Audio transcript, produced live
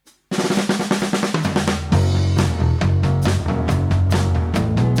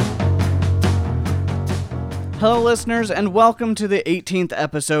Hello, listeners, and welcome to the 18th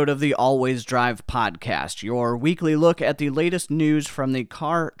episode of the AllWaysDrive podcast, your weekly look at the latest news from the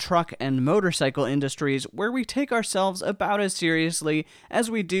car, truck, and motorcycle industries, where we take ourselves about as seriously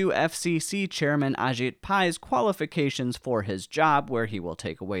as we do FCC Chairman Ajit Pai's qualifications for his job, where he will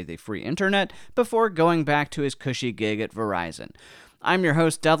take away the free internet before going back to his cushy gig at Verizon. I'm your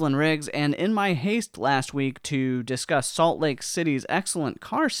host, Devlin Riggs, and in my haste last week to discuss Salt Lake City's excellent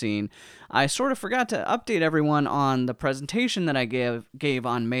car scene, I sort of forgot to update everyone on the presentation that I gave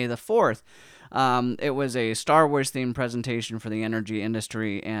on May the 4th. It was a Star Wars-themed presentation for the energy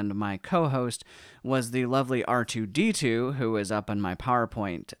industry, and my co-host was the lovely R2-D2, who is up in my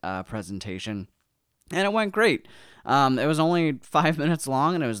PowerPoint presentation, and it went great. It was only 5 minutes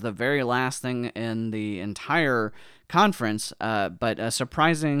long, and it was the very last thing in the entire conference, but a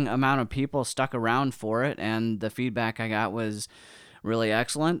surprising amount of people stuck around for it, and the feedback I got was really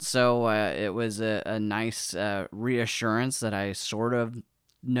excellent, so it was a nice reassurance that I sort of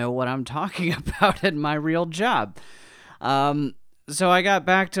know what I'm talking about in my real job. So I got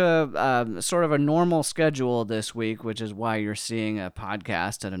back to sort of a normal schedule this week, which is why you're seeing a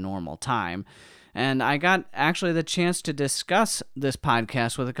podcast at a normal time. And I got actually the chance to discuss this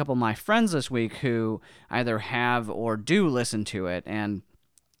podcast with a couple of my friends this week who either have or do listen to it. And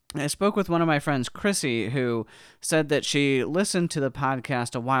I spoke with one of my friends, Chrissy, who said that she listened to the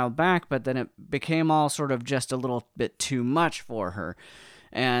podcast a while back, but then it became all sort of just a little bit too much for her.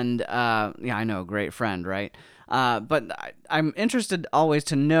 And yeah, I know, great friend, right? But I'm interested always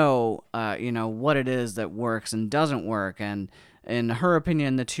to know, what it is that works and doesn't work. And in her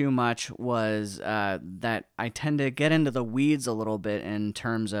opinion, the too much was that I tend to get into the weeds a little bit in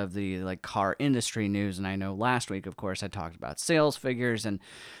terms of the car industry news. And I know last week, of course, I talked about sales figures, and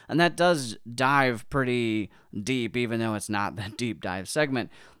that does dive pretty deep, even though it's not the deep dive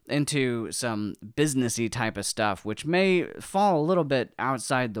segment, into some businessy type of stuff, which may fall a little bit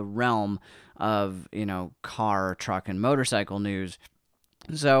outside the realm of, car, truck, and motorcycle news.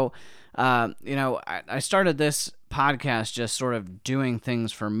 So, I started this podcast just sort of doing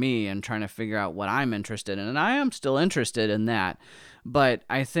things for me and trying to figure out what I'm interested in, and I am still interested in that, but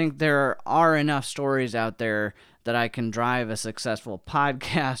I think there are enough stories out there that I can drive a successful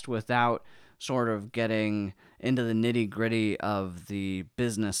podcast without sort of getting into the nitty-gritty of the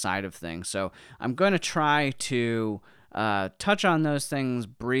business side of things. So I'm going to try to touch on those things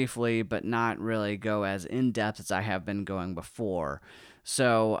briefly, but not really go as in-depth as I have been going before.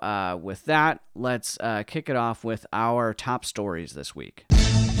 So with that, let's kick it off with our top stories this week.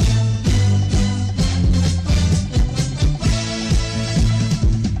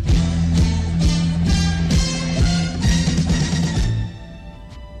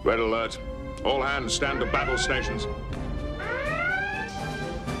 Red alert. All hands stand to battle stations.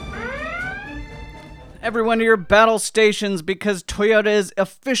 Everyone to your battle stations, because Toyota is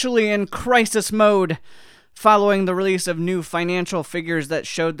officially in crisis mode. Following the release of new financial figures that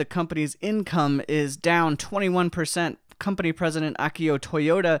showed the company's income is down 21%, company president Akio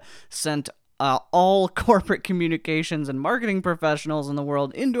Toyoda sent all corporate communications and marketing professionals in the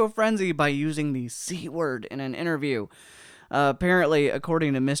world into a frenzy by using the C word in an interview. Apparently,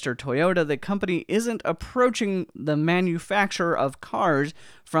 according to Mr. Toyota, the company isn't approaching the manufacturer of cars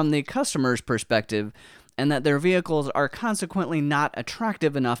from the customer's perspective, and that their vehicles are consequently not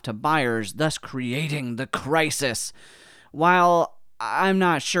attractive enough to buyers, thus creating the crisis. While I'm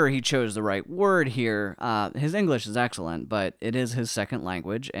not sure he chose the right word here, his English is excellent, but it is his second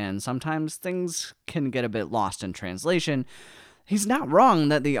language, and sometimes things can get a bit lost in translation. He's not wrong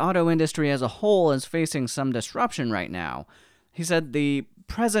that the auto industry as a whole is facing some disruption right now. He said the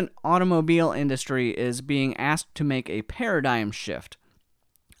present automobile industry is being asked to make a paradigm shift.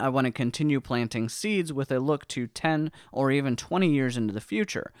 I want to continue planting seeds with a look to 10 or even 20 years into the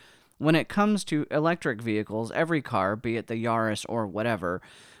future. When it comes to electric vehicles, every car, be it the Yaris or whatever,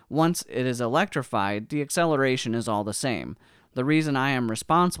 once it is electrified, the acceleration is all the same. The reason I am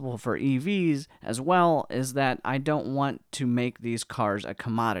responsible for EVs as well is that I don't want to make these cars a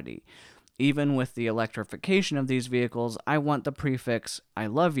commodity. Even with the electrification of these vehicles, I want the prefix, I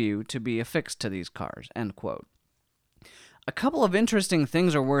love you, to be affixed to these cars, end quote. A couple of interesting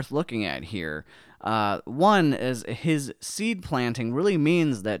things are worth looking at here. One is his seed planting really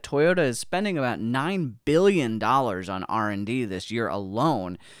means that Toyota is spending about $9 billion on R&D this year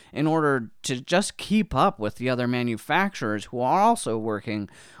alone in order to just keep up with the other manufacturers who are also working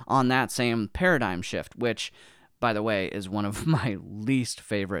on that same paradigm shift, which, by the way, is one of my least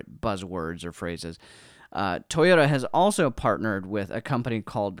favorite buzzwords or phrases. Toyota has also partnered with a company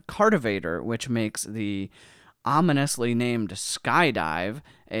called Cartivator, which makes the ominously named Skydive,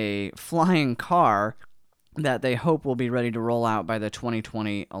 a flying car that they hope will be ready to roll out by the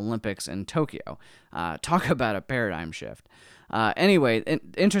 2020 Olympics in Tokyo. Talk about a paradigm shift. Anyway,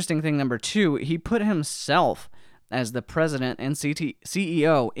 interesting thing number 2, he put himself as the president and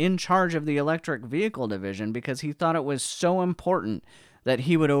CEO in charge of the electric vehicle division because he thought it was so important that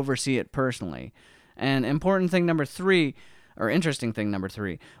he would oversee it personally. And interesting thing number 3,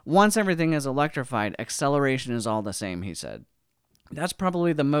 once everything is electrified, acceleration is all the same, he said. That's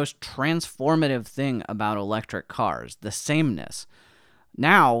probably the most transformative thing about electric cars, the sameness.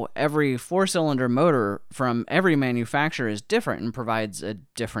 Now, every 4-cylinder motor from every manufacturer is different and provides a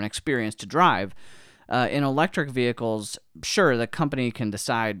different experience to drive. In electric vehicles, sure, the company can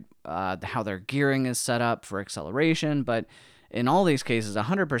decide how their gearing is set up for acceleration, but in all these cases,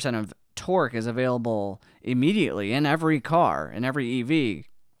 100% of torque is available immediately in every car, in every EV.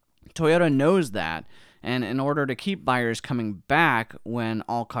 Toyota knows that, and in order to keep buyers coming back when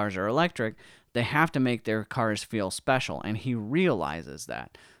all cars are electric, they have to make their cars feel special, and he realizes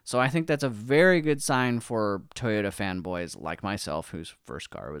that. So I think that's a very good sign for Toyota fanboys like myself, whose first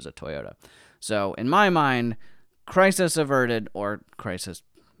car was a Toyota. So in my mind, crisis averted, or crisis,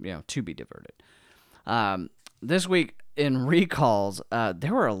 to be diverted. This week in recalls,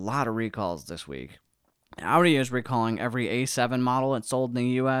 there were a lot of recalls this week. Audi is recalling every A7 model it sold in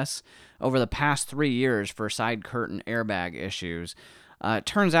the U.S. over the past 3 years for side curtain airbag issues. It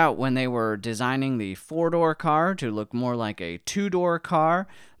turns out when they were designing the 4-door car to look more like a 2-door car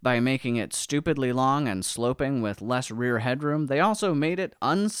by making it stupidly long and sloping with less rear headroom, they also made it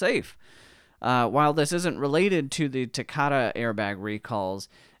unsafe. While this isn't related to the Takata airbag recalls,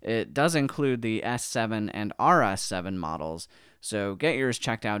 it does include the S7 and RS7 models, so get yours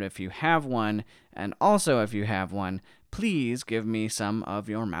checked out if you have one, and also if you have one, please give me some of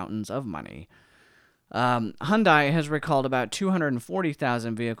your mountains of money. Hyundai has recalled about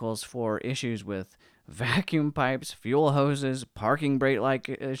 240,000 vehicles for issues with vacuum pipes, fuel hoses, parking brake-like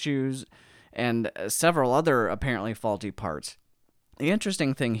issues, and several other apparently faulty parts. The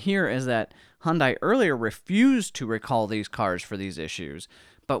interesting thing here is that Hyundai earlier refused to recall these cars for these issues,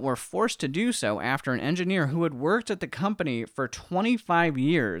 but were forced to do so after an engineer who had worked at the company for 25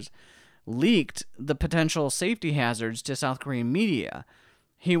 years leaked the potential safety hazards to South Korean media.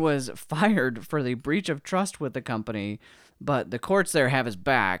 He was fired for the breach of trust with the company, but the courts there have his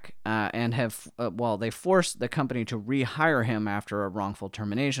back and have, they forced the company to rehire him after a wrongful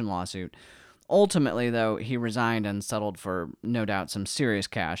termination lawsuit. Ultimately, though, he resigned and settled for, no doubt, some serious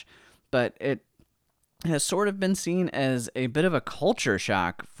cash, but it has sort of been seen as a bit of a culture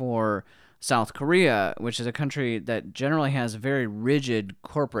shock for South Korea, which is a country that generally has very rigid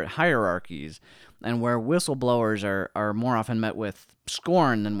corporate hierarchies and where whistleblowers are more often met with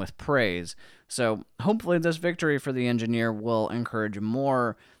scorn than with praise. So hopefully this victory for the engineer will encourage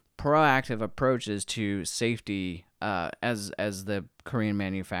more proactive approaches to safety as the Korean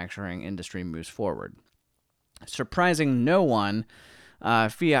manufacturing industry moves forward. Surprising no one,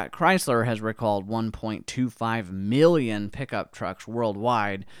 Fiat Chrysler has recalled 1.25 million pickup trucks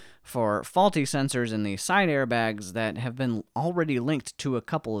worldwide for faulty sensors in the side airbags that have been already linked to a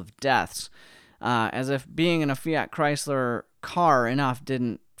couple of deaths. As if being in a Fiat Chrysler car enough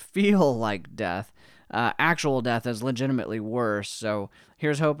didn't feel like death, actual death is legitimately worse, so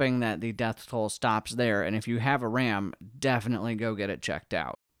here's hoping that the death toll stops there, and if you have a Ram, definitely go get it checked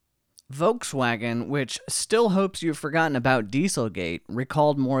out. Volkswagen, which still hopes you've forgotten about Dieselgate,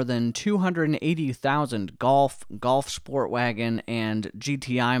 recalled more than 280,000 Golf Sportwagen, and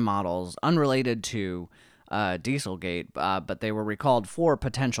GTI models unrelated to Dieselgate, but they were recalled for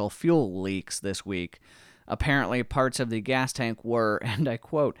potential fuel leaks this week. Apparently, parts of the gas tank were, and I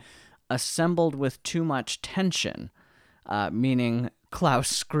quote, assembled with too much tension, meaning Klaus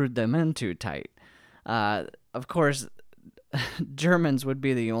screwed them in too tight. Of course, Germans would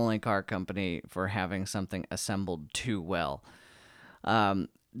be the only car company for having something assembled too well.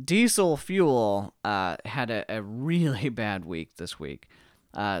 Diesel fuel had a really bad week this week.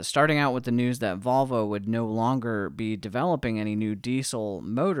 Starting out with the news that Volvo would no longer be developing any new diesel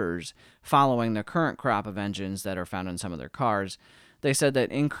motors following the current crop of engines that are found in some of their cars. They said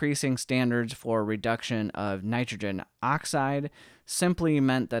that increasing standards for reduction of nitrogen oxide simply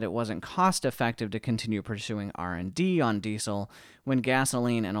meant that it wasn't cost-effective to continue pursuing R&D on diesel when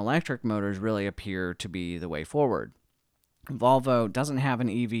gasoline and electric motors really appear to be the way forward. Volvo doesn't have an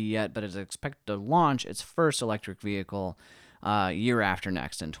EV yet, but is expected to launch its first electric vehicle year after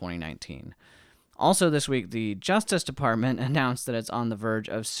next in 2019. Also this week, the Justice Department announced that it's on the verge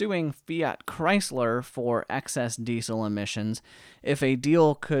of suing Fiat Chrysler for excess diesel emissions if a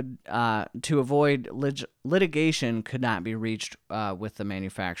deal to avoid litigation could not be reached with the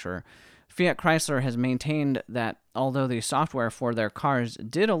manufacturer. Fiat Chrysler has maintained that although the software for their cars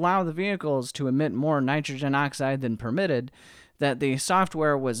did allow the vehicles to emit more nitrogen oxide than permitted, that the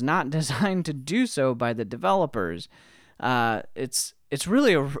software was not designed to do so by the developers. It's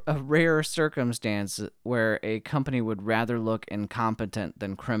really a rare circumstance where a company would rather look incompetent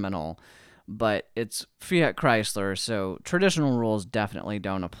than criminal, but it's Fiat Chrysler, so traditional rules definitely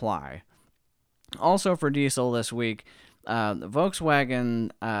don't apply. Also for diesel this week,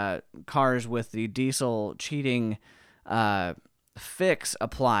 Volkswagen cars with the diesel cheating fix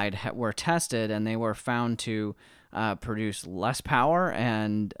applied were tested, and they were found to produce less power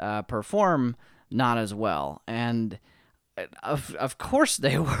and perform not as well. And of course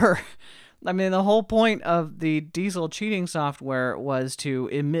they were. I mean, the whole point of the diesel cheating software was to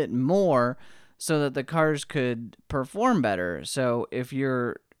emit more so that the cars could perform better. So if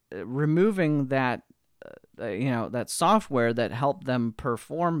you're removing that, that software that helped them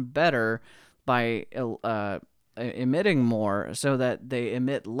perform better by emitting more so that they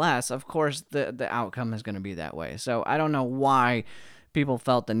emit less, of course the outcome is going to be that way. So I don't know why people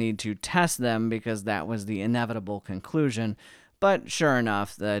felt the need to test them, because that was the inevitable conclusion. But sure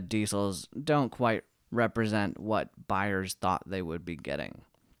enough, the diesels don't quite represent what buyers thought they would be getting.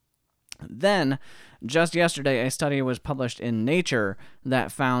 Then, just yesterday, a study was published in Nature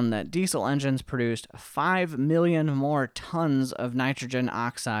that found that diesel engines produced 5 million more tons of nitrogen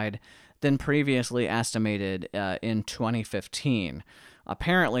oxide than previously estimated in 2015.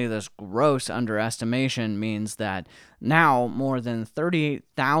 Apparently, this gross underestimation means that now more than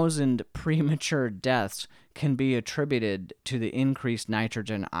 38,000 premature deaths can be attributed to the increased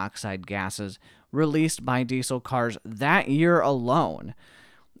nitrogen oxide gases released by diesel cars that year alone.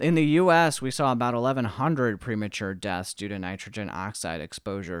 In the U.S., we saw about 1,100 premature deaths due to nitrogen oxide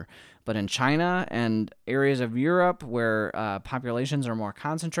exposure. But in China and areas of Europe where populations are more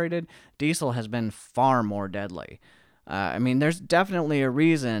concentrated, diesel has been far more deadly. There's definitely a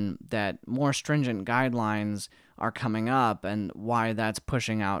reason that more stringent guidelines are coming up, and why that's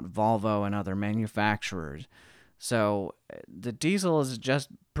pushing out Volvo and other manufacturers. So the diesel is just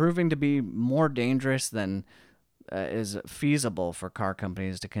proving to be more dangerous than is feasible for car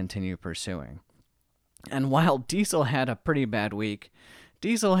companies to continue pursuing. And while diesel had a pretty bad week,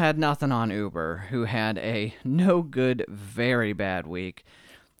 diesel had nothing on Uber, who had a no good, very bad week.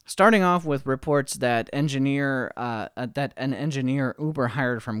 Starting off with reports that an engineer Uber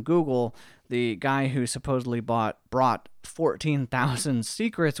hired from Google, the guy who supposedly brought 14,000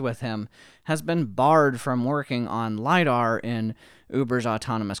 secrets with him, has been barred from working on LiDAR in Uber's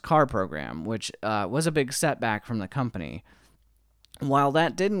autonomous car program, which was a big setback from the company. While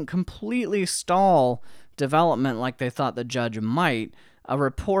that didn't completely stall development like they thought the judge might, a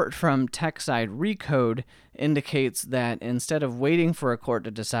report from TechSide Recode indicates that instead of waiting for a court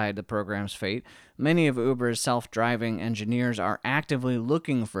to decide the program's fate, many of Uber's self-driving engineers are actively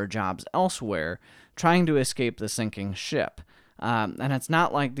looking for jobs elsewhere, trying to escape the sinking ship. And it's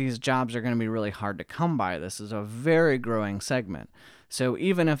not like these jobs are going to be really hard to come by. This is a very growing segment. So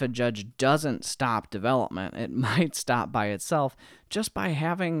even if a judge doesn't stop development, it might stop by itself just by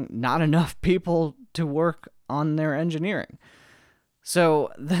having not enough people to work on their engineering. So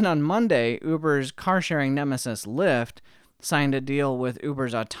then on Monday, Uber's car-sharing nemesis Lyft signed a deal with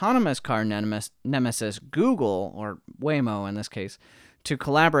Uber's autonomous car nemesis Google, or Waymo in this case, to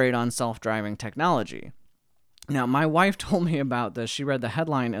collaborate on self-driving technology. Now, my wife told me about this. She read the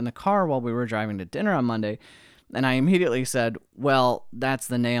headline in the car while we were driving to dinner on Monday, and I immediately said, well, that's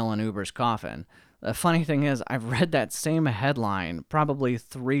the nail in Uber's coffin. The funny thing is, I've read that same headline probably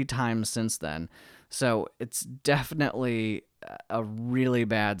 3 times since then, so it's definitely a really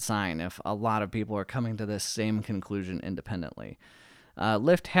bad sign if a lot of people are coming to this same conclusion independently.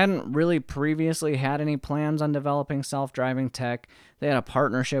 Lyft hadn't really previously had any plans on developing self-driving tech. They had a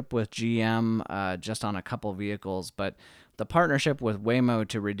partnership with GM just on a couple vehicles, but the partnership with Waymo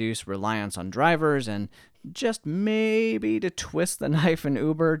to reduce reliance on drivers and just maybe to twist the knife in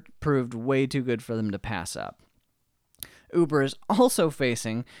Uber proved way too good for them to pass up. Uber is also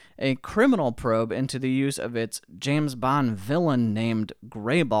facing a criminal probe into the use of its James Bond villain named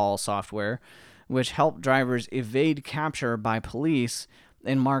Greyball software, which helped drivers evade capture by police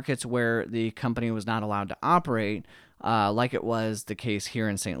in markets where the company was not allowed to operate, like it was the case here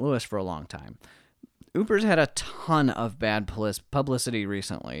in St. Louis for a long time. Uber's had a ton of bad publicity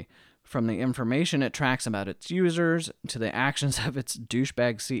recently, from the information it tracks about its users to the actions of its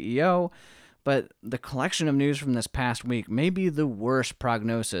douchebag CEO, but the collection of news from this past week may be the worst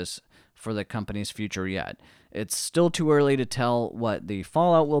prognosis for the company's future yet. It's still too early to tell what the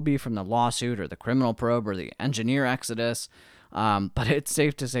fallout will be from the lawsuit or the criminal probe or the engineer exodus. But it's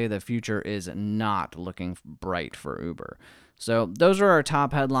safe to say the future is not looking bright for Uber. So those are our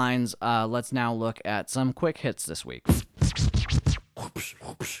top headlines. Let's now look at some quick hits this week.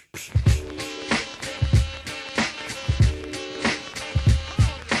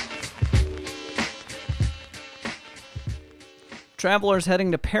 Travelers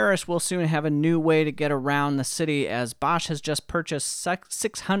heading to Paris will soon have a new way to get around the city, as Bosch has just purchased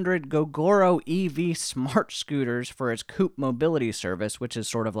 600 Gogoro EV smart scooters for its Coupe mobility service, which is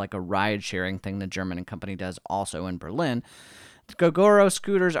sort of like a ride-sharing thing the German company does also in Berlin. The Gogoro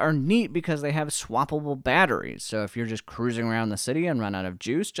scooters are neat because they have swappable batteries, so if you're just cruising around the city and run out of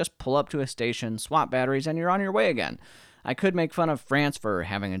juice, just pull up to a station, swap batteries, and you're on your way again. I could make fun of France for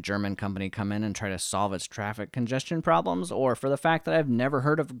having a German company come in and try to solve its traffic congestion problems, or for the fact that I've never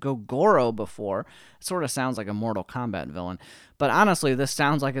heard of Gogoro before. It sort of sounds like a Mortal Kombat villain. But honestly, this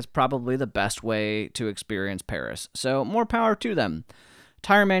sounds like it's probably the best way to experience Paris, so more power to them.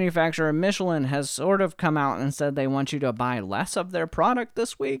 Tire manufacturer Michelin has sort of come out and said they want you to buy less of their product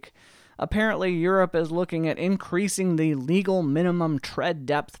this week. Apparently, Europe is looking at increasing the legal minimum tread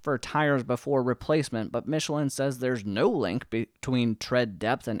depth for tires before replacement, but Michelin says there's no link between tread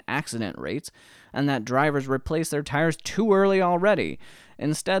depth and accident rates, and that drivers replace their tires too early already.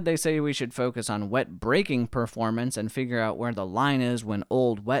 Instead, they say we should focus on wet braking performance and figure out where the line is when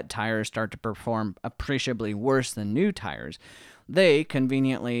old wet tires start to perform appreciably worse than new tires. They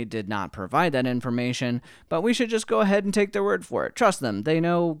conveniently did not provide that information, but we should just go ahead and take their word for it. Trust them. They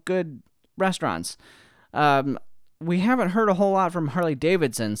know good restaurants. We haven't heard a whole lot from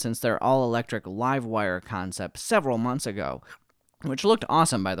Harley-Davidson since their all-electric Livewire concept several months ago, which looked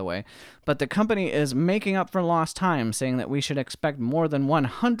awesome, by the way, but the company is making up for lost time, saying that we should expect more than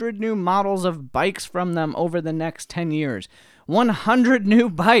 100 new models of bikes from them over the next 10 years. 100 new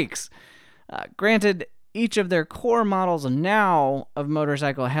bikes! Granted, each of their core models now of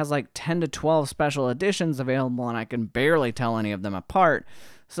motorcycle has like 10 to 12 special editions available, and I can barely tell any of them apart.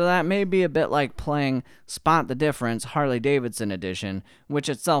 So that may be a bit like playing Spot the Difference Harley-Davidson edition, which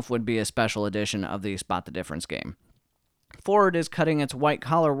itself would be a special edition of the Spot the Difference game. Ford is cutting its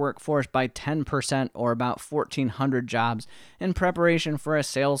white-collar workforce by 10%, or about 1,400 jobs, in preparation for a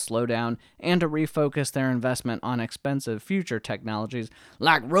sales slowdown and to refocus their investment on expensive future technologies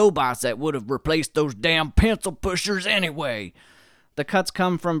like robots that would have replaced those damn pencil pushers anyway. The cuts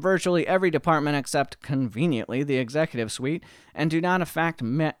come from virtually every department except, conveniently, the executive suite, and do not affect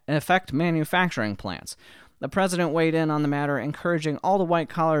manufacturing plants. The president weighed in on the matter, encouraging all the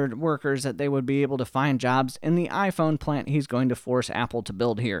white-collar workers that they would be able to find jobs in the iPhone plant he's going to force Apple to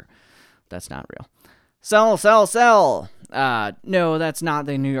build here. That's not real. Sell, sell, sell! No, that's not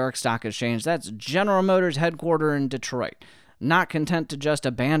the New York Stock Exchange. That's General Motors' headquarters in Detroit. Not content to just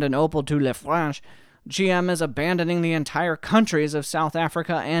abandon Opel to La France, GM is abandoning the entire countries of South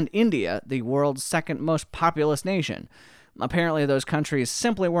Africa and India, the world's second most populous nation. Apparently, those countries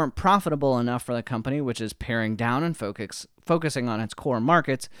simply weren't profitable enough for the company, which is paring down and focusing on its core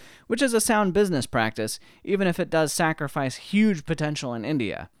markets, which is a sound business practice, even if it does sacrifice huge potential in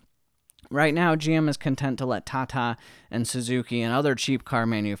India. Right now, GM is content to let Tata and Suzuki and other cheap car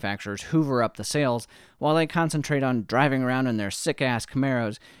manufacturers hoover up the sales while they concentrate on driving around in their sick-ass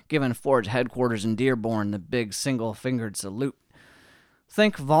Camaros, giving Ford's headquarters in Dearborn the big single-fingered salute.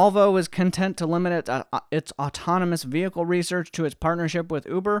 Think Volvo is content to limit its autonomous vehicle research to its partnership with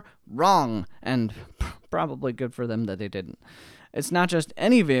Uber? Wrong, and probably good for them that they didn't. It's not just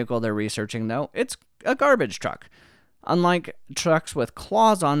any vehicle they're researching, though. It's a garbage truck. Unlike trucks with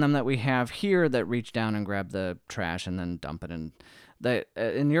claws on them that we have here that reach down and grab the trash and then dump it in.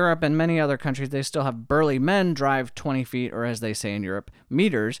 In Europe and many other countries, they still have burly men drive 20 feet, or as they say in Europe,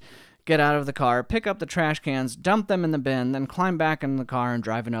 meters, get out of the car, pick up the trash cans, dump them in the bin, then climb back in the car and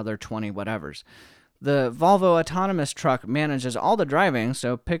drive another 20 whatevers. The Volvo autonomous truck manages all the driving,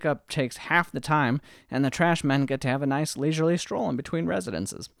 so pickup takes half the time, and the trash men get to have a nice leisurely stroll in between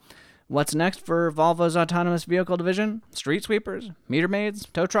residences. What's next for Volvo's autonomous vehicle division? Street sweepers? Meter maids?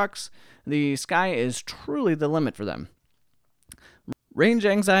 Tow trucks? The sky is truly the limit for them. Range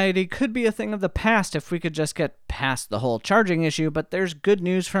anxiety could be a thing of the past if we could just get past the whole charging issue, but there's good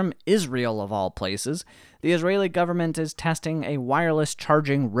news from Israel of all places. The Israeli government is testing a wireless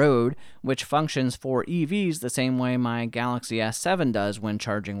charging road, which functions for EVs the same way my Galaxy S7 does when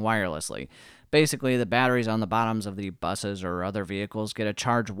charging wirelessly. Basically, the batteries on the bottoms of the buses or other vehicles get a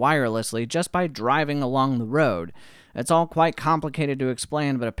charge wirelessly just by driving along the road. It's all quite complicated to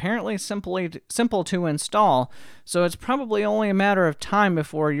explain, but apparently simple to install, so it's probably only a matter of time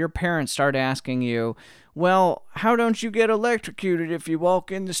before your parents start asking you, well, how don't you get electrocuted if you walk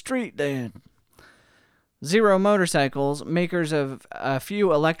in the street then? Zero Motorcycles, makers of a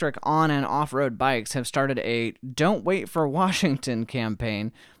few electric on- and off-road bikes, have started a Don't Wait for Washington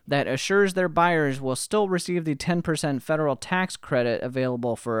campaign that assures their buyers will still receive the 10% federal tax credit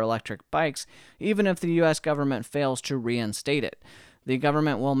available for electric bikes, even if the U.S. government fails to reinstate it. The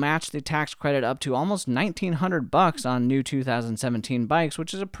government will match the tax credit up to almost $1,900 on new 2017 bikes,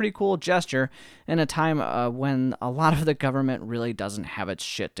 which is a pretty cool gesture in a time when a lot of the government really doesn't have its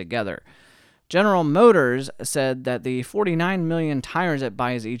shit together. General Motors said that the 49 million tires it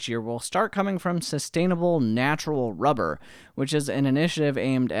buys each year will start coming from sustainable natural rubber, which is an initiative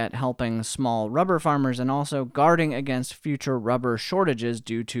aimed at helping small rubber farmers and also guarding against future rubber shortages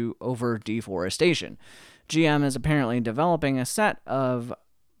due to over-deforestation. GM is apparently developing a set of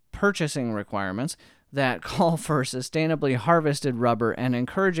purchasing requirements that call for sustainably harvested rubber and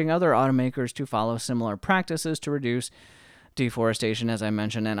encouraging other automakers to follow similar practices to reduce deforestation, as I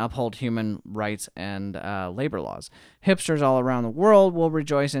mentioned, and uphold human rights and labor laws. Hipsters all around the world will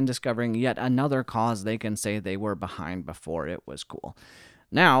rejoice in discovering yet another cause they can say they were behind before it was cool.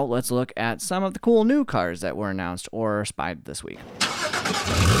 Now, let's look at some of the cool new cars that were announced or spied this week.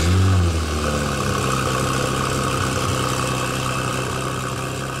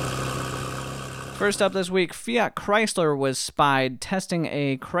 First up this week, Fiat Chrysler was spied testing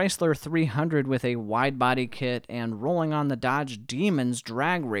a Chrysler 300 with a wide-body kit and rolling on the Dodge Demon's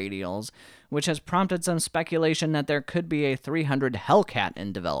drag radials, which has prompted some speculation that there could be a 300 Hellcat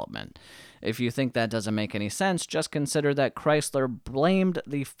in development. If you think that doesn't make any sense, just consider that Chrysler blamed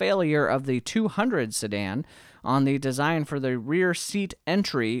the failure of the 200 sedan on the design for the rear seat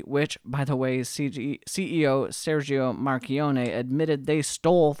entry, which, by the way, CEO Sergio Marchionne admitted they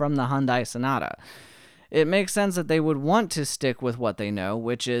stole from the Hyundai Sonata. It makes sense that they would want to stick with what they know,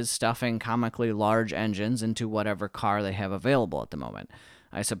 which is stuffing comically large engines into whatever car they have available at the moment.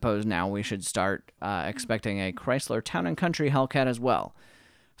 I suppose now we should start expecting a Chrysler Town & Country Hellcat as well.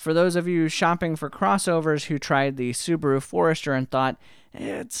 For those of you shopping for crossovers who tried the Subaru Forester and thought,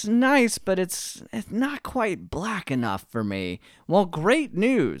 it's nice, but it's not quite black enough for me, well, great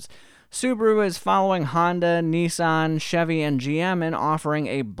news. Subaru is following Honda, Nissan, Chevy, and GM in offering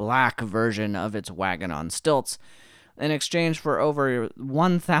a black version of its wagon on stilts. In exchange for over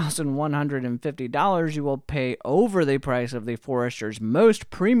 $1,150, you will pay over the price of the Forester's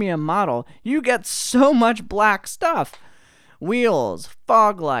most premium model. You get so much black stuff. Wheels,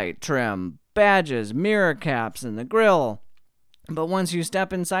 fog light trim, badges, mirror caps, and the grille. But once you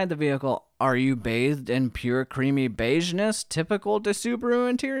step inside the vehicle, are you bathed in pure creamy beigeness typical to Subaru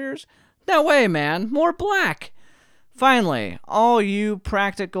interiors? No way, man. More black. Finally, all you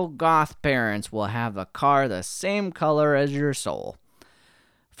practical goth parents will have a car the same color as your soul.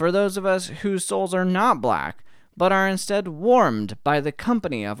 For those of us whose souls are not black, but are instead warmed by the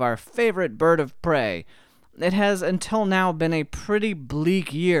company of our favorite bird of prey, it has until now been a pretty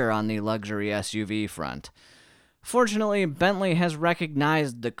bleak year on the luxury SUV front. Fortunately, Bentley has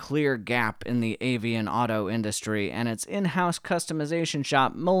recognized the clear gap in the avian auto industry, and its in-house customization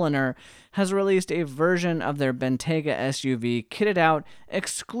shop, Mulliner, has released a version of their Bentayga SUV kitted out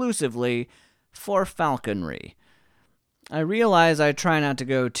exclusively for falconry. I realize I try not to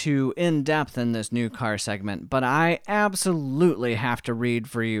go too in-depth in this new car segment, but I absolutely have to read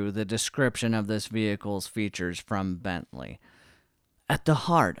for you the description of this vehicle's features from Bentley. At the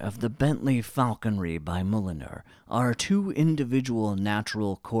heart of the Bentley Falconry by Mulliner are two individual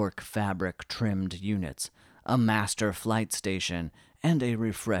natural cork fabric trimmed units, a master flight station, and a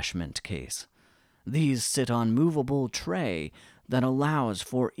refreshment case. These sit on movable tray that allows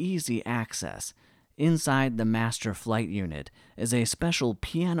for easy access. Inside the master flight unit is a special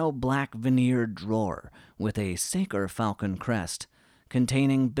piano black veneered drawer with a Saker Falcon crest,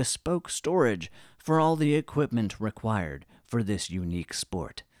 containing bespoke storage for all the equipment required for this unique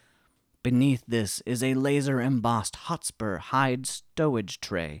sport. Beneath this is a laser-embossed Hotspur hide stowage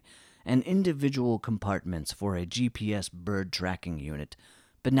tray and individual compartments for a GPS bird tracking unit,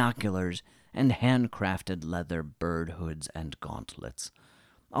 binoculars, and handcrafted leather bird hoods and gauntlets,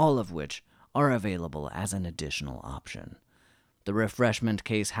 all of which are available as an additional option. The refreshment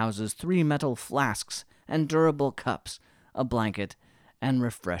case houses 3 metal flasks and durable cups, a blanket, and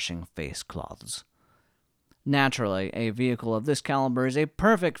refreshing face cloths. Naturally, a vehicle of this caliber is a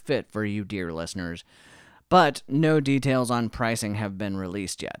perfect fit for you, dear listeners, but no details on pricing have been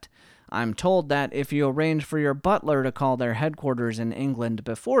released yet. I'm told that if you arrange for your butler to call their headquarters in England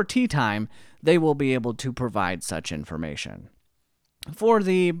before tea time, they will be able to provide such information. For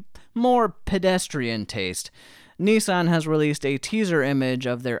the more pedestrian taste, Nissan has released a teaser image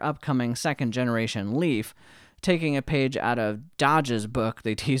of their upcoming second-generation Leaf. Taking a page out of Dodge's book,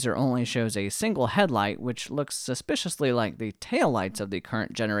 the teaser only shows a single headlight, which looks suspiciously like the taillights of the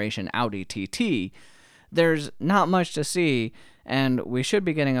current generation Audi TT. There's not much to see, and we should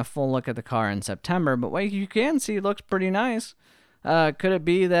be getting a full look at the car in September, but what you can see looks pretty nice. Could it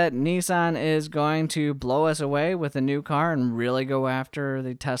be that Nissan is going to blow us away with a new car and really go after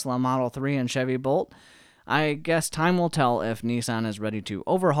the Tesla Model 3 and Chevy Bolt? I guess time will tell if Nissan is ready to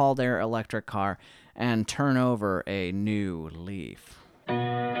overhaul their electric car and turn over a new leaf. Waka,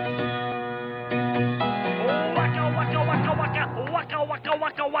 waka, waka,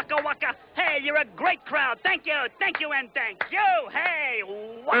 waka, waka, waka. Hey, you're a great crowd. Thank you, and thank you. Hey,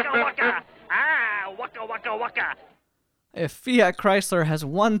 waka, waka. Waka, waka, waka. If Fiat Chrysler has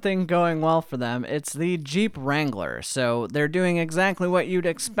one thing going well for them, it's the Jeep Wrangler, so they're doing exactly what you'd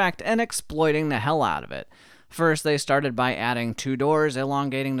expect and exploiting the hell out of it. First, they started by adding 2 doors,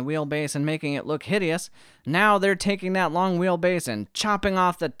 elongating the wheelbase and making it look hideous. Now they're taking that long wheelbase and chopping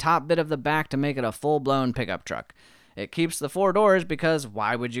off the top bit of the back to make it a full-blown pickup truck. It keeps the 4 doors because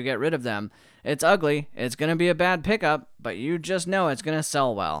why would you get rid of them? It's ugly, it's going to be a bad pickup, but you just know it's going to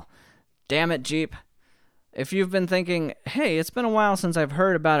sell well. Damn it, Jeep. If you've been thinking, hey, it's been a while since I've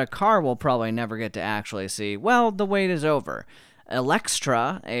heard about a car we'll probably never get to actually see, well, the wait is over.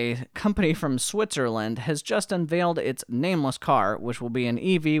 Electra, a company from Switzerland, has just unveiled its nameless car, which will be an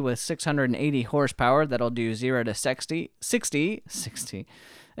EV with 680 horsepower that'll do 0 to 60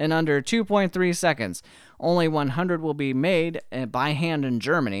 in under 2.3 seconds. Only 100 will be made by hand in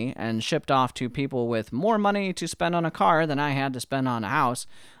Germany and shipped off to people with more money to spend on a car than I had to spend on a house,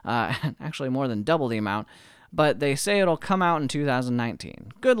 actually more than double the amount, but they say it'll come out in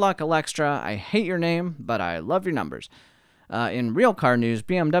 2019. Good luck, Electra. I hate your name, but I love your numbers. In real car news,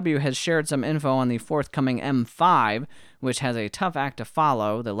 BMW has shared some info on the forthcoming M5, which has a tough act to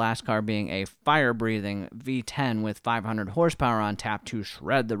follow, the last car being a fire-breathing V10 with 500 horsepower on tap to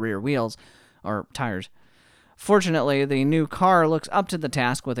shred the rear wheels, or tires. Fortunately, the new car looks up to the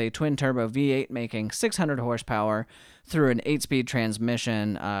task with a twin-turbo V8 making 600 horsepower through an 8-speed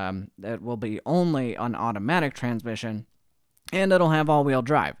transmission that will be only an automatic transmission, and it'll have all-wheel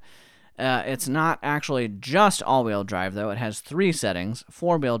drive. It's not actually just all-wheel drive, though. It has 3 settings: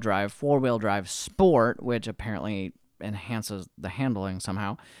 4-wheel drive Sport, which apparently enhances the handling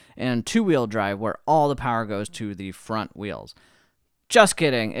somehow, and 2-wheel drive, where all the power goes to the front wheels. Just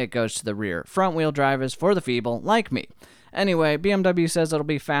kidding, it goes to the rear. Front-wheel drive is for the feeble, like me. Anyway, BMW says it'll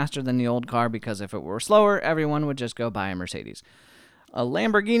be faster than the old car because if it were slower, everyone would just go buy a Mercedes. A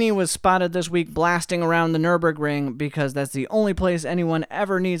Lamborghini was spotted this week blasting around the Nürburgring because that's the only place anyone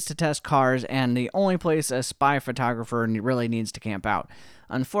ever needs to test cars and the only place a spy photographer really needs to camp out.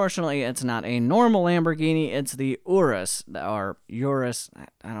 Unfortunately, it's not a normal Lamborghini, it's the Urus, or Urus,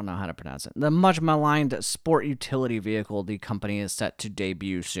 I don't know how to pronounce it, the much maligned sport utility vehicle the company is set to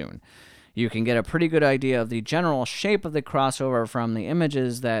debut soon. You can get a pretty good idea of the general shape of the crossover from the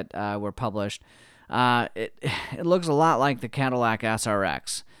images that were published. It looks a lot like the Cadillac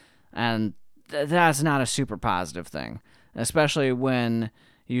SRX, and that's not a super positive thing, especially when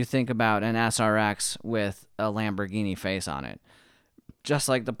you think about an SRX with a Lamborghini face on it. Just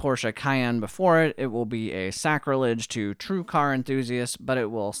like the Porsche Cayenne before it, it will be a sacrilege to true car enthusiasts, but it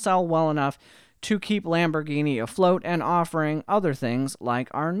will sell well enough to keep Lamborghini afloat and offering other things like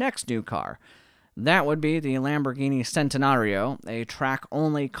our next new car. That would be the Lamborghini Centenario, a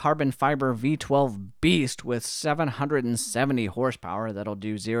track-only carbon fiber V12 beast with 770 horsepower that'll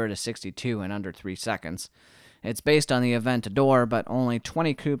do 0 to 62 in under 3 seconds. It's based on the Aventador, but only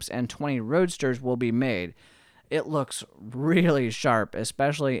 20 coupes and 20 roadsters will be made. It looks really sharp,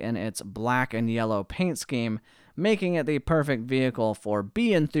 especially in its black and yellow paint scheme, making it the perfect vehicle for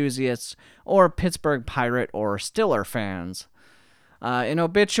bee enthusiasts or Pittsburgh Pirate or Steeler fans. In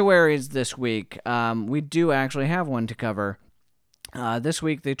obituaries this week, we do actually have one to cover. This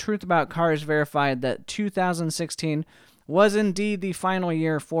week, The Truth About Cars verified that 2016 was indeed the final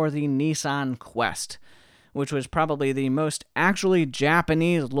year for the Nissan Quest, which was probably the most actually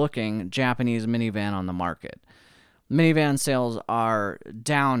Japanese-looking Japanese minivan on the market. Minivan sales are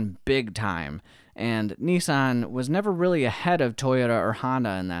down big time, and Nissan was never really ahead of Toyota or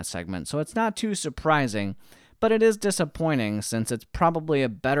Honda in that segment, so it's not too surprising, but it is disappointing since it's probably a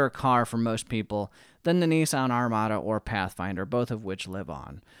better car for most people than the Nissan Armada or Pathfinder, both of which live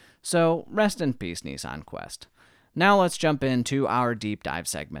on. So rest in peace, Nissan Quest. Now let's jump into our deep dive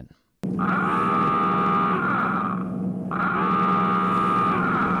segment.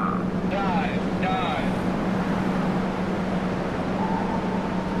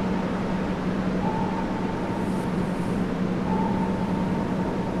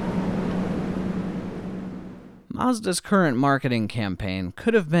 Mazda's current marketing campaign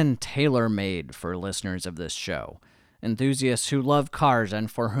could have been tailor-made for listeners of this show, enthusiasts who love cars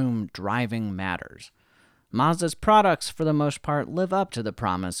and for whom driving matters. Mazda's products, for the most part, live up to the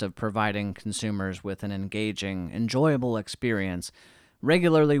promise of providing consumers with an engaging, enjoyable experience,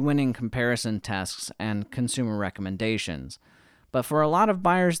 regularly winning comparison tests and consumer recommendations. But for a lot of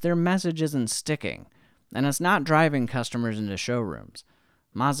buyers, their message isn't sticking, and it's not driving customers into showrooms.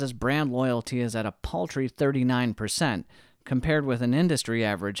 Mazda's brand loyalty is at a paltry 39%, compared with an industry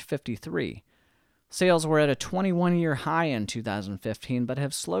average 53%. Sales were at a 21-year high in 2015, but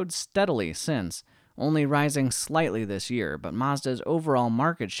have slowed steadily since, only rising slightly this year, but Mazda's overall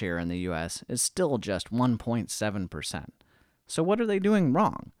market share in the U.S. is still just 1.7%. So what are they doing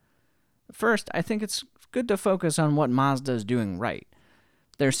wrong? First, I think it's good to focus on what Mazda is doing right.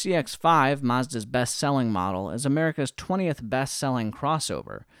 Their CX-5, Mazda's best-selling model, is America's 20th best-selling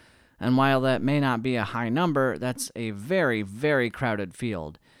crossover, and while that may not be a high number, that's a very, very crowded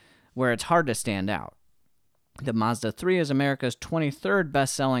field, where it's hard to stand out. The Mazda 3 is America's 23rd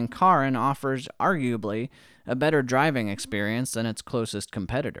best-selling car and offers, arguably, a better driving experience than its closest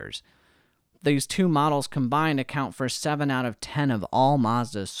competitors. These two models combined account for 7 out of 10 of all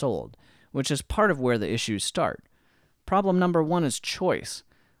Mazdas sold, which is part of where the issues start. Problem number 1 is choice.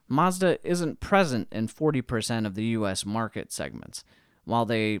 Mazda isn't present in 40% of the U.S. market segments. While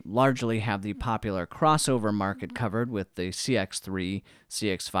they largely have the popular crossover market covered with the CX-3,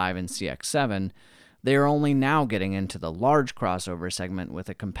 CX-5, and CX-7, they are only now getting into the large crossover segment with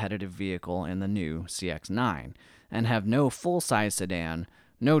a competitive vehicle in the new CX-9, and have no full-size sedan,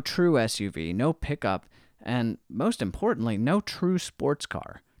 no true SUV, no pickup, and most importantly, no true sports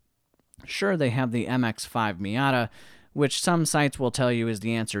car. Sure, they have the MX-5 Miata, which some sites will tell you is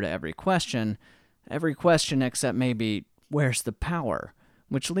the answer to every question except maybe, where's the power?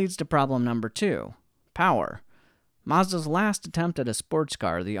 Which leads to problem number 2, power. Mazda's last attempt at a sports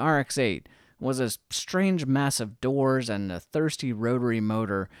car, the RX-8, was a strange mess of doors and a thirsty rotary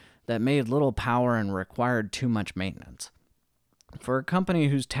motor that made little power and required too much maintenance. For a company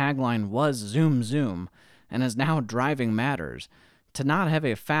whose tagline was Zoom Zoom and is now driving matters, to not have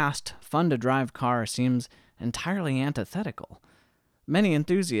a fast, fun-to-drive car seems entirely antithetical. Many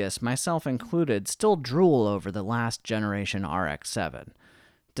enthusiasts, myself included, still drool over the last generation RX-7,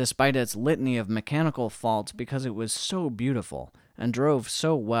 despite its litany of mechanical faults because it was so beautiful and drove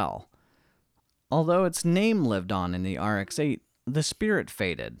so well. Although its name lived on in the RX-8, the spirit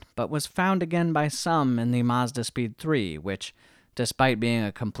faded, but was found again by some in the Mazda Speed 3, which, despite being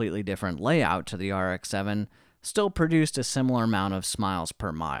a completely different layout to the RX-7, still produced a similar amount of smiles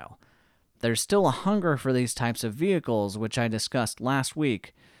per mile. There's still a hunger for these types of vehicles, which I discussed last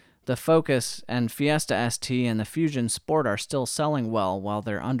week. The Focus and Fiesta ST and the Fusion Sport are still selling well, while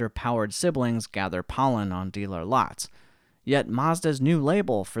their underpowered siblings gather pollen on dealer lots. Yet Mazda's new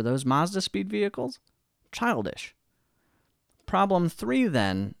label for those Mazda Speed vehicles? Childish. Problem 3,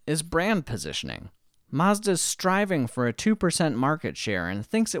 then, is brand positioning. Mazda's striving for a 2% market share and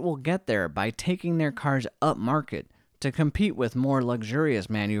thinks it will get there by taking their cars upmarket to compete with more luxurious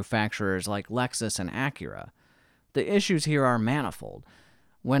manufacturers like Lexus and Acura. The issues here are manifold.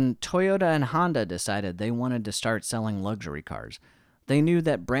 When Toyota and Honda decided they wanted to start selling luxury cars, they knew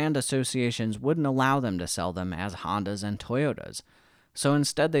that brand associations wouldn't allow them to sell them as Hondas and Toyotas. So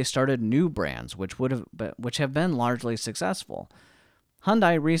instead they started new brands which have been largely successful.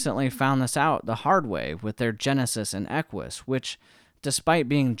 Hyundai recently found this out the hard way with their Genesis and Equus, which, despite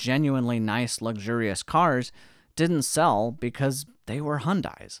being genuinely nice, luxurious cars, didn't sell because they were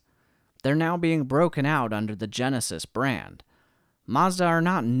Hyundais. They're now being broken out under the Genesis brand. Mazda are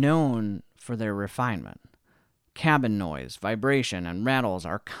not known for their refinement. Cabin noise, vibration, and rattles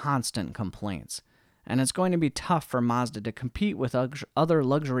are constant complaints, and it's going to be tough for Mazda to compete with other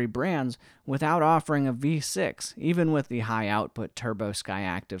luxury brands without offering a V6, even with the high-output Turbo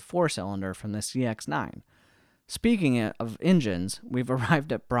Skyactiv 4-cylinder from the CX-9. Speaking of engines, we've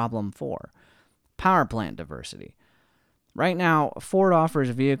arrived at problem 4. Power plant diversity. Right now, Ford offers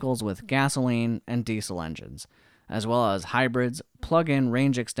vehicles with gasoline and diesel engines, as well as hybrids, plug-in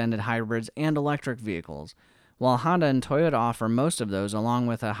range-extended hybrids, and electric vehicles, while Honda and Toyota offer most of those along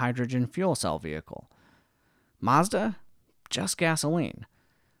with a hydrogen fuel cell vehicle. Mazda? Just gasoline.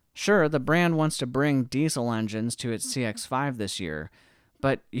 Sure, the brand wants to bring diesel engines to its CX-5 this year,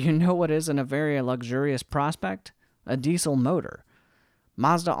 but you know what isn't a very luxurious prospect? A diesel motor.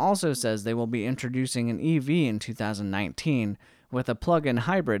 Mazda also says they will be introducing an EV in 2019, with a plug-in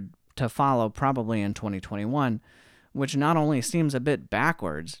hybrid to follow probably in 2021, which not only seems a bit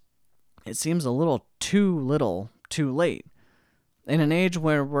backwards, it seems a little too late. In an age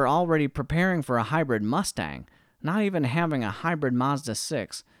where we're already preparing for a hybrid Mustang, not even having a hybrid Mazda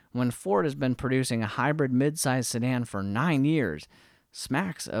 6 when Ford has been producing a hybrid midsize sedan for 9 years,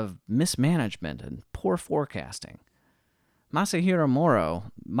 smacks of mismanagement and poor forecasting. Masahiro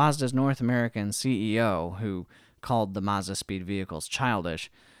Moro, Mazda's North American CEO, who called the Mazda Speed vehicles childish,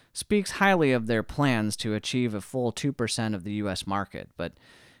 speaks highly of their plans to achieve a full 2% of the U.S. market, but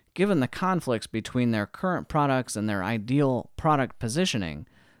given the conflicts between their current products and their ideal product positioning,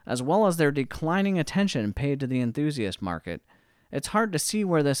 as well as their declining attention paid to the enthusiast market, it's hard to see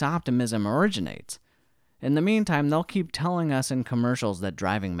where this optimism originates. In the meantime, they'll keep telling us in commercials that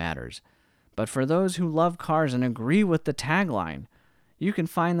driving matters. But for those who love cars and agree with the tagline, you can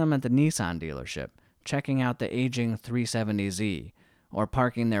find them at the Nissan dealership, checking out the aging 370Z, or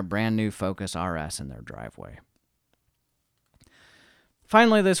parking their brand new Focus RS in their driveway.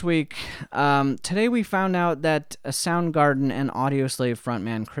 Finally this week, today we found out that a Soundgarden and Audioslave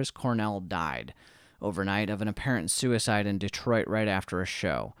frontman Chris Cornell died overnight of an apparent suicide in Detroit right after a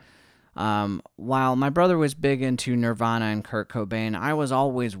show. While my brother was big into Nirvana and Kurt Cobain, I was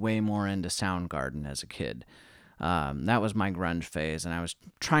always way more into Soundgarden as a kid. That was my grunge phase, and I was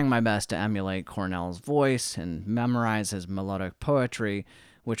trying my best to emulate Cornell's voice and memorize his melodic poetry,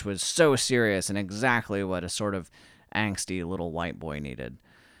 which was so serious and exactly what a sort of angsty little white boy needed.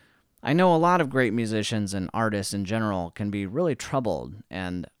 I know a lot of great musicians and artists in general can be really troubled,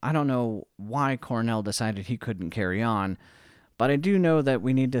 and I don't know why Cornell decided he couldn't carry on, but I do know that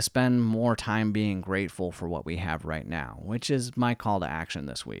we need to spend more time being grateful for what we have right now, which is my call to action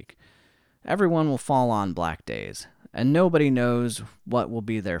this week. Everyone will fall on black days, and nobody knows what will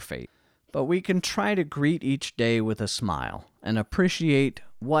be their fate. But we can try to greet each day with a smile and appreciate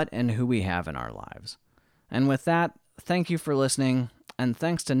what and who we have in our lives. And with that, thank you for listening, and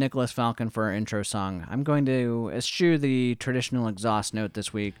thanks to Nicholas Falcon for our intro song. I'm going to eschew the traditional exhaust note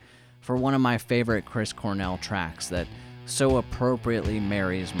this week for one of my favorite Chris Cornell tracks that so appropriately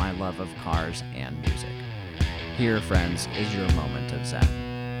marries my love of cars and music. Here, friends, is your moment of zen.